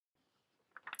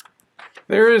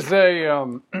There is a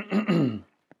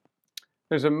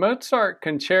there's a Mozart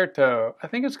concerto. I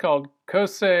think it's called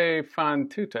Cose fan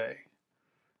tutte.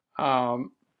 I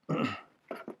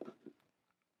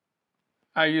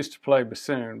used to play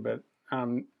bassoon, but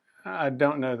I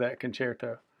don't know that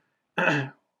concerto.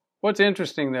 What's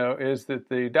interesting, though, is that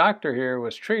the doctor here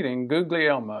was treating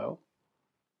Guglielmo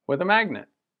with a magnet.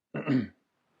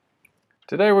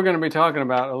 Today we're going to be talking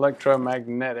about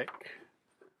electromagnetic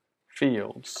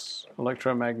fields,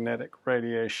 electromagnetic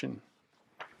radiation.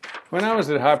 When I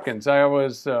was at Hopkins, I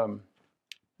was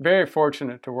very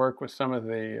fortunate to work with some of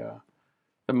the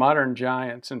modern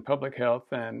giants in public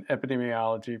health and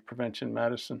epidemiology, prevention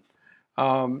medicine.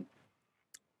 The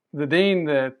dean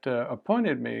that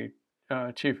appointed me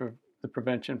chief of the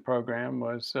prevention program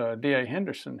was D.A.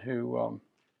 Henderson, who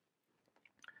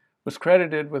was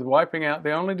credited with wiping out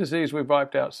the only disease we've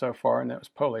wiped out so far, and that was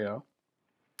polio.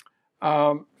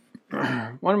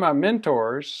 One of my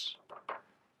mentors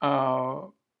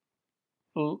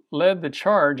led the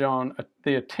charge on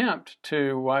the attempt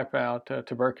to wipe out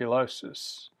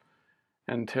tuberculosis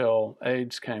until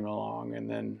AIDS came along, and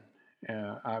then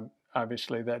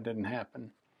obviously that didn't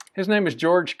happen. His name is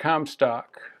George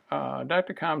Comstock.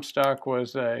 Dr. Comstock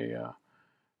was a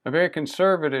very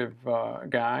conservative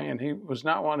guy, and he was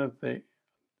not one of a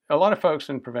lot of folks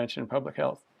in prevention and public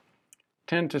health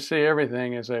tend to see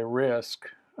everything as a risk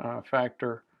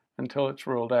factor until it's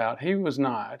ruled out. He was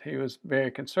not. He was very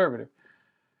conservative.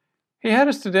 He had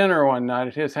us to dinner one night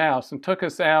at his house and took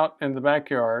us out in the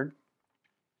backyard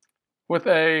with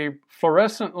a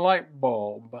fluorescent light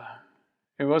bulb.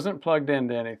 It wasn't plugged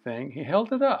into anything. He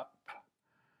held it up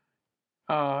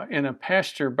in a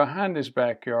pasture behind his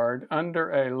backyard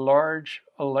under a large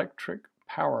electric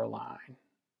power line.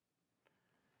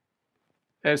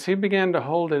 As he began to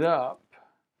hold it up,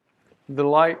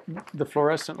 the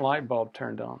fluorescent light bulb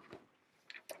turned on.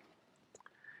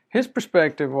 His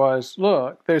perspective was,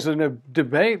 look, there's a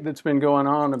debate that's been going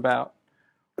on about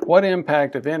what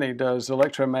impact, if any, does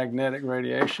electromagnetic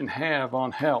radiation have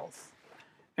on health.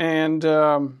 And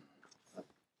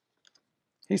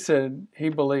he said he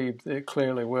believed it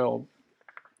clearly will.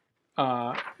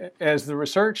 As the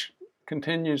research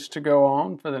continues to go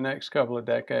on for the next couple of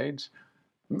decades,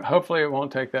 hopefully it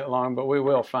won't take that long, but we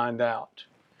will find out.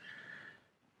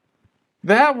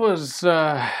 That was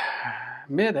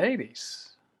mid-'80s.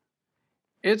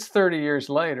 It's 30 years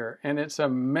later, and it's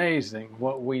amazing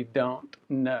what we don't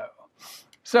know.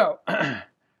 So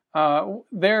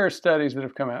there are studies that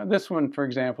have come out. This one, for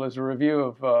example, is a review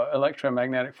of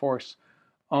electromagnetic force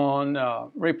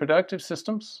on reproductive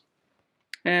systems.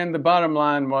 And the bottom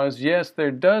line was, yes,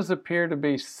 there does appear to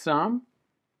be some,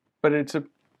 but it's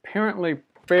apparently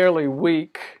fairly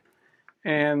weak.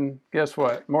 And guess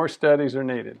what? More studies are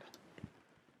needed.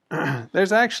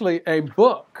 There's actually a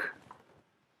book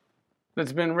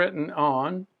that's been written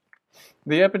on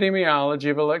the epidemiology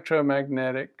of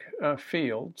electromagnetic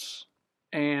fields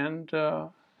and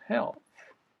health.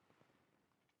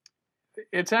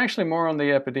 It's actually more on the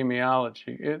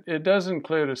epidemiology. It does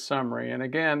include a summary, and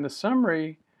again, the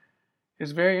summary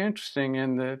is very interesting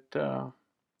in that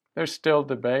there's still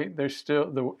debate.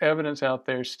 The evidence out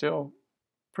there is still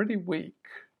pretty weak.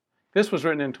 This was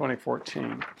written in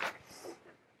 2014.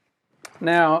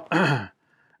 Now,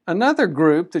 another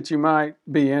group that you might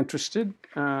be interested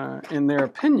in their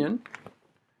opinion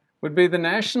would be the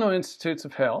National Institutes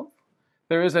of Health.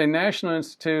 There is a National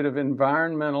Institute of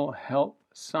Environmental Health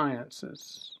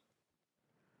Sciences.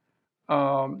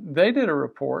 They did a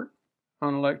report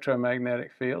on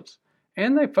electromagnetic fields,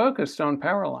 and they focused on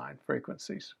power line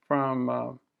frequencies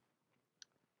from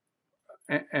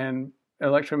and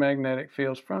electromagnetic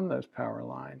fields from those power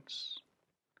lines.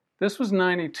 This was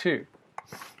 92.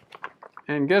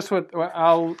 And guess what?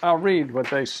 I'll read what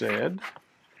they said.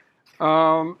 It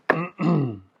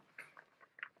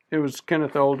was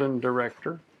Kenneth Olden,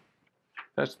 director.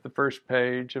 That's the first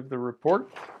page of the report.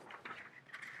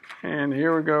 And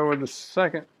here we go with the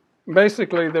second.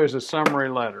 Basically, there's a summary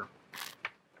letter.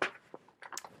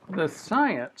 The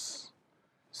science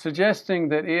suggesting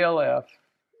that ELF,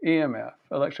 EMF,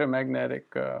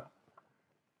 electromagnetic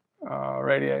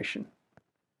radiation,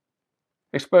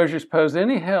 exposures pose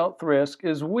any health risk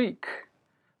is weak.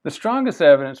 The strongest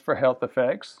evidence for health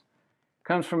effects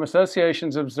comes from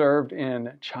associations observed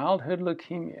in childhood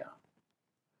leukemia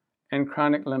and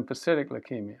chronic lymphocytic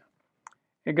leukemia.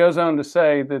 It goes on to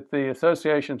say that the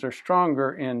associations are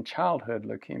stronger in childhood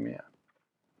leukemia.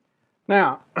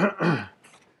 Now,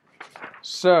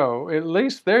 so at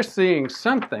least they're seeing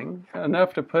something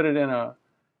enough to put it in a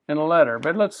letter,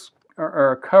 but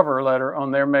or a cover letter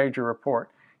on their major report.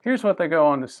 Here's what they go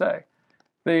on to say.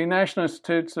 The National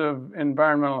Institutes of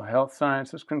Environmental Health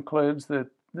Sciences concludes that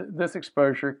this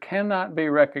exposure cannot be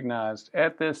recognized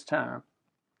at this time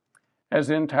as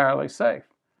entirely safe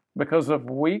because of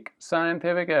weak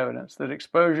scientific evidence that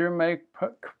exposure may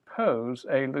pose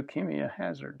a leukemia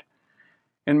hazard.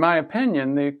 In my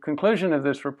opinion, the conclusion of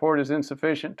this report is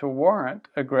insufficient to warrant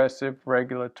aggressive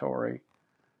regulatory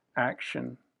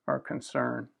action or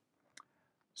concern.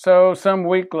 So, some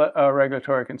weak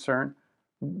regulatory concern.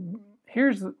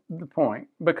 Here's the point.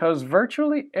 Because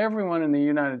virtually everyone in the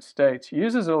United States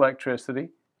uses electricity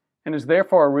and is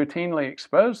therefore routinely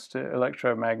exposed to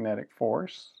electromagnetic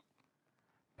force,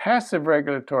 passive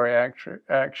regulatory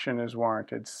action is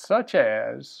warranted, such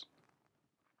as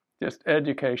just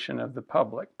education of the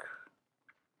public.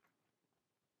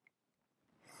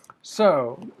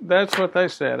 So that's what they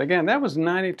said. Again, that was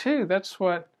 92. That's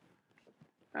what,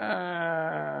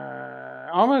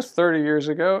 almost 30 years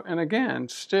ago. And again,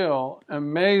 still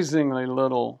amazingly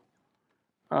little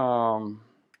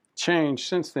change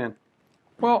since then.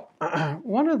 Well,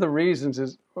 one of the reasons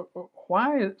is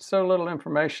why is so little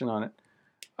information on it?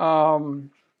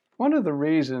 One of the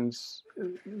reasons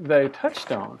they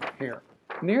touched on here,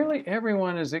 nearly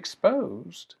everyone is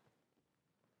exposed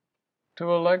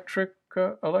to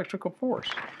electrical force.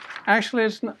 Actually,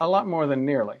 it's a lot more than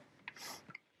nearly.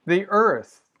 The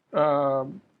Earth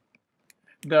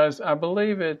does, I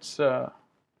believe it's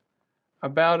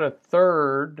about a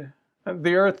third.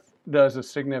 The Earth does a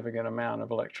significant amount of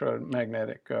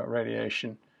electromagnetic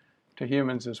radiation to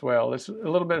humans as well. It's a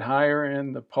little bit higher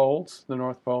in the poles, the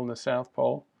North Pole and the South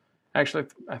Pole. Actually,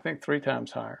 I think 3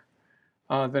 times higher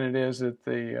than it is at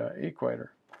the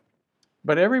equator.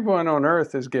 But everyone on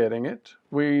Earth is getting it.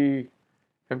 We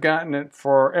have gotten it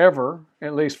forever,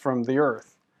 at least from the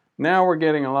Earth. Now we're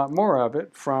getting a lot more of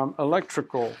it from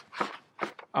electrical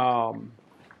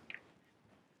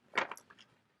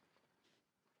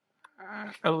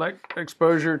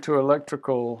exposure to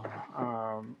electrical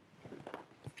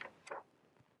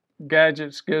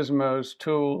gadgets, gizmos,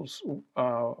 tools,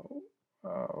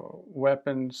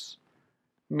 weapons,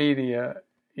 media,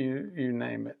 you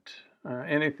name it.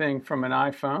 Anything from an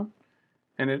iPhone,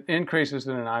 and it increases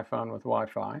in an iPhone with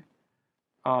Wi-Fi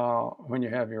when you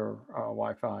have your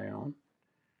Wi-Fi on,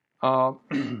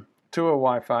 to a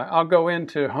Wi-Fi. I'll go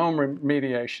into home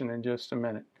remediation in just a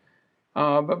minute.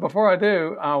 But before I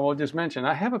do, I will just mention,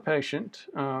 I have a patient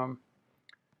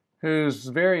who's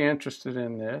very interested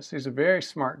in this. He's a very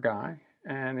smart guy,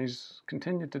 and he's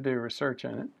continued to do research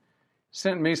on it.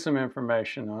 Sent me some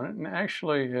information on it, and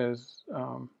actually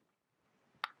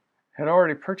had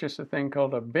already purchased a thing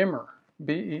called a BEMER,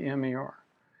 B-E-M-E-R.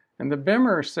 And the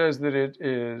BEMER says that it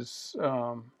is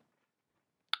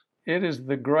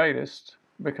the greatest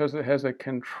because it has a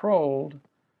controlled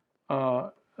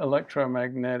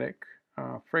electromagnetic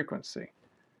frequency.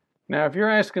 Now, if you're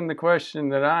asking the question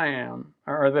that I am,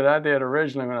 or that I did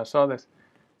originally when I saw this,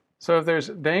 so if there's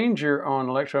danger on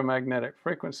electromagnetic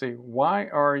frequency, why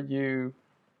are you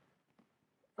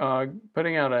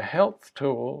putting out a health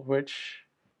tool which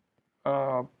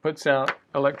puts out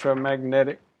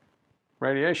electromagnetic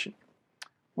radiation?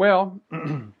 Well,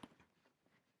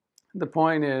 the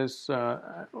point is,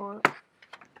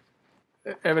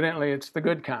 evidently it's the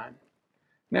good kind.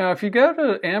 Now, if you go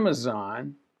to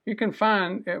Amazon, you can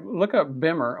look up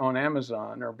BEMER on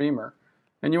Amazon or BEMER,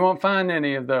 and you won't find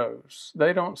any of those.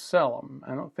 They don't sell them.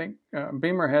 I don't think,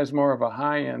 BEMER has more of a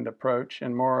high-end approach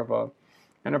and more of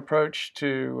an approach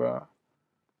to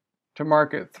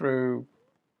market through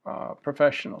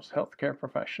professionals, healthcare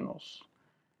professionals.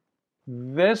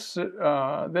 This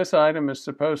item is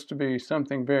supposed to be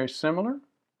something very similar.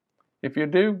 If you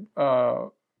do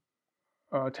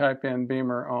type in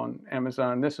BEMER on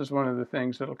Amazon, this is one of the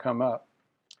things that'll come up.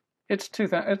 It's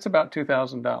about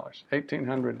 $2,000,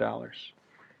 $1,800.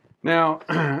 Now,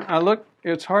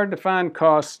 it's hard to find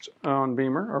cost on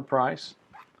BEMER or price,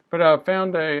 but I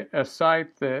found a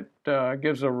site that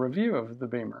gives a review of the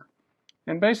BEMER.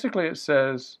 And basically it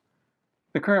says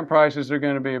the current prices are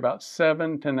going to be about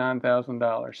 $7,000 to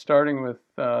 $9,000, starting with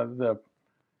the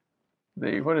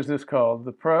what is this called?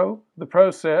 The Pro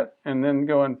set, and then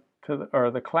going to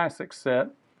the Classic set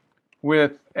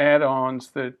with add-ons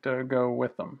that go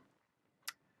with them.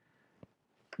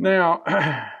 Now,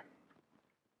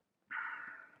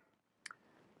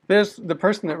 the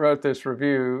person that wrote this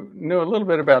review knew a little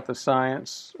bit about the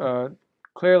science,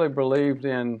 clearly believed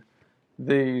in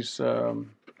these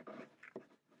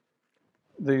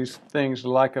things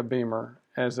like a BEMER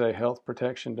as a health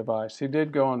protection device. He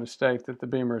did go on to state that the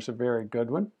BEMER is a very good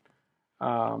one.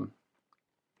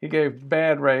 He gave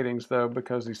bad ratings, though,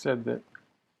 because he said that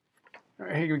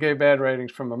he gave bad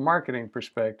ratings from a marketing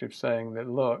perspective, saying that,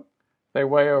 look, they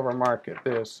way over market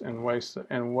this and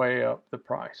way up the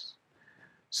price.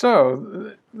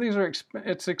 So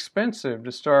it's expensive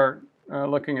to start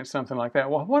looking at something like that.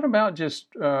 Well, what about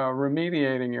just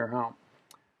remediating your home?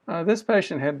 This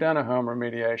patient had done a home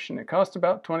remediation. It cost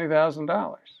about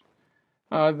 $20,000.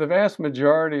 The vast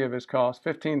majority of his cost,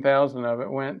 $15,000 of it,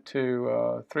 went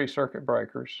to 3 circuit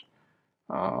breakers.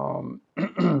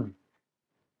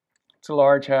 It's a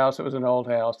large house. It was an old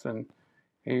house, and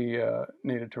he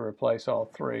needed to replace all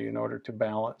 3 in order to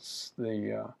balance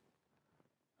that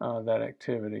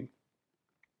activity.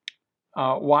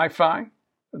 Wi-Fi,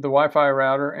 the Wi-Fi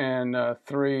router, and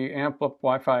 3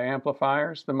 Wi-Fi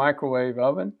amplifiers. The microwave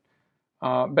oven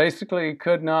basically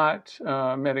could not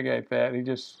mitigate that. He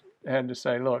just had to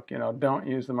say, look, don't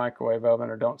use the microwave oven,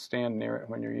 or don't stand near it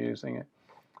when you're using it.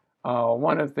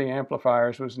 One of the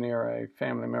amplifiers was near a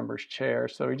family member's chair,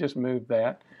 so he just moved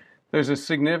that. There's a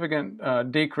significant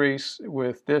decrease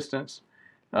with distance.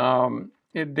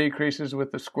 It decreases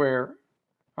with the square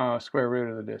root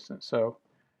of the distance. So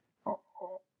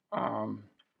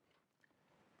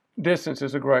distance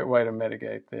is a great way to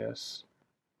mitigate this.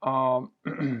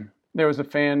 There was a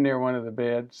fan near one of the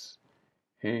beds.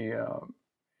 It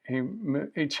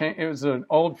was an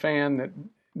old fan that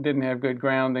didn't have good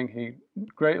grounding. He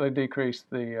greatly decreased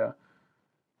the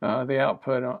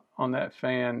output on that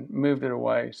fan, moved it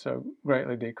away, so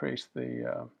greatly decreased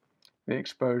the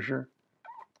exposure.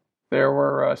 There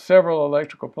were several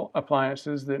electrical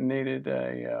appliances that needed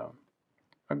a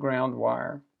ground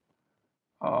wire.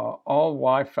 All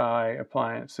Wi-Fi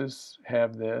appliances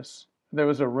have this. There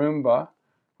was a Roomba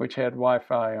which had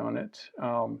Wi-Fi on it.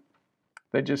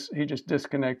 He just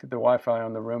disconnected the Wi-Fi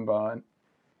on the Roomba. And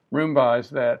Roomba is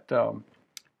that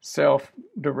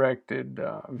self-directed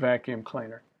vacuum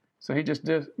cleaner. So he just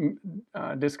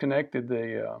disconnected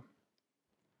the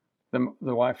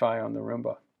Wi-Fi on the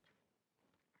Roomba.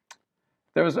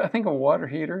 There was, I think, a water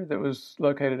heater that was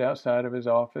located outside of his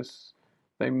office.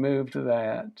 They moved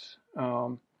that,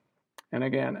 and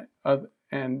again,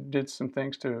 and did some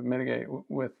things to mitigate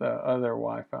with other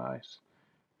Wi-Fis.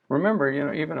 Remember,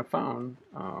 even a phone,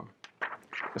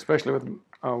 especially with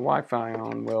Wi-Fi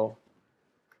on, will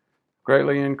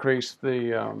greatly increase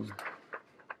the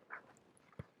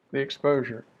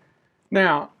exposure.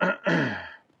 Now,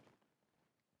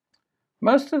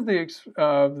 most of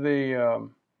the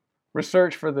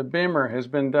research for the Beamer has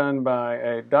been done by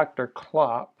a Dr.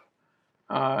 Klopp.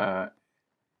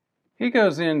 He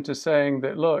goes into saying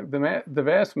that, look, the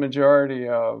vast majority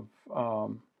of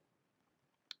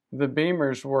the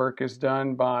Beamer's work is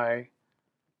done by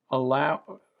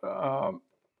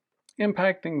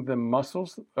impacting the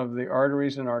muscles of the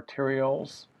arteries and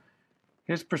arterioles.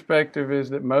 His perspective is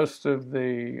that most of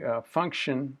the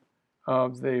function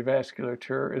of the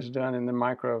vasculature is done in the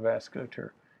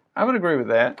microvasculature. I would agree with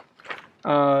that.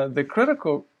 The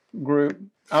critical group,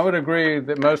 I would agree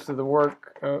that most of the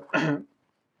work, the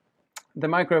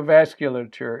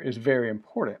microvasculature is very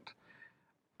important.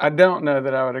 I don't know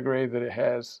that I would agree that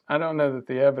I don't know that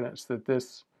the evidence that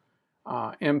this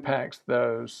impacts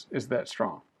those is that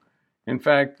strong. In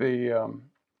fact, the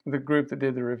group that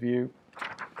did the review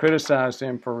criticized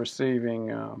him for receiving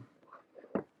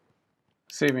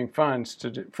funds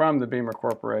from the Beamer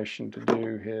Corporation to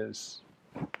do his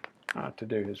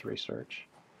research.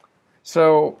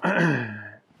 So,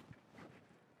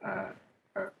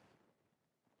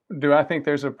 do I think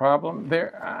there's a problem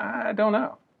there? I don't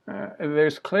know.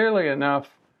 There's clearly enough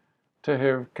to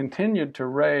have continued to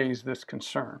raise this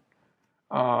concern.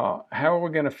 How are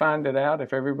we going to find it out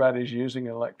if everybody's using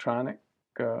electronic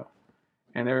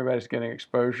and everybody's getting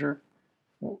exposure?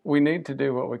 We need to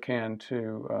do what we can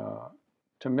to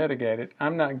mitigate it.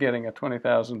 I'm not getting a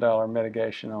 $20,000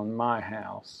 mitigation on my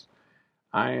house.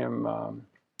 I am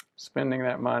spending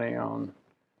that money on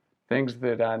things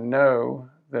that I know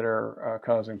that are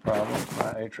causing problems,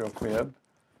 my atrial fib,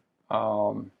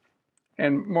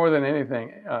 and more than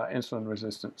anything, insulin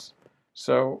resistance.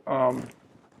 So,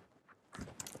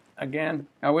 again,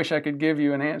 I wish I could give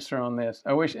you an answer on this.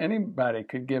 I wish anybody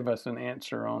could give us an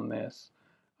answer on this.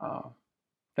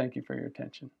 Thank you for your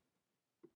attention.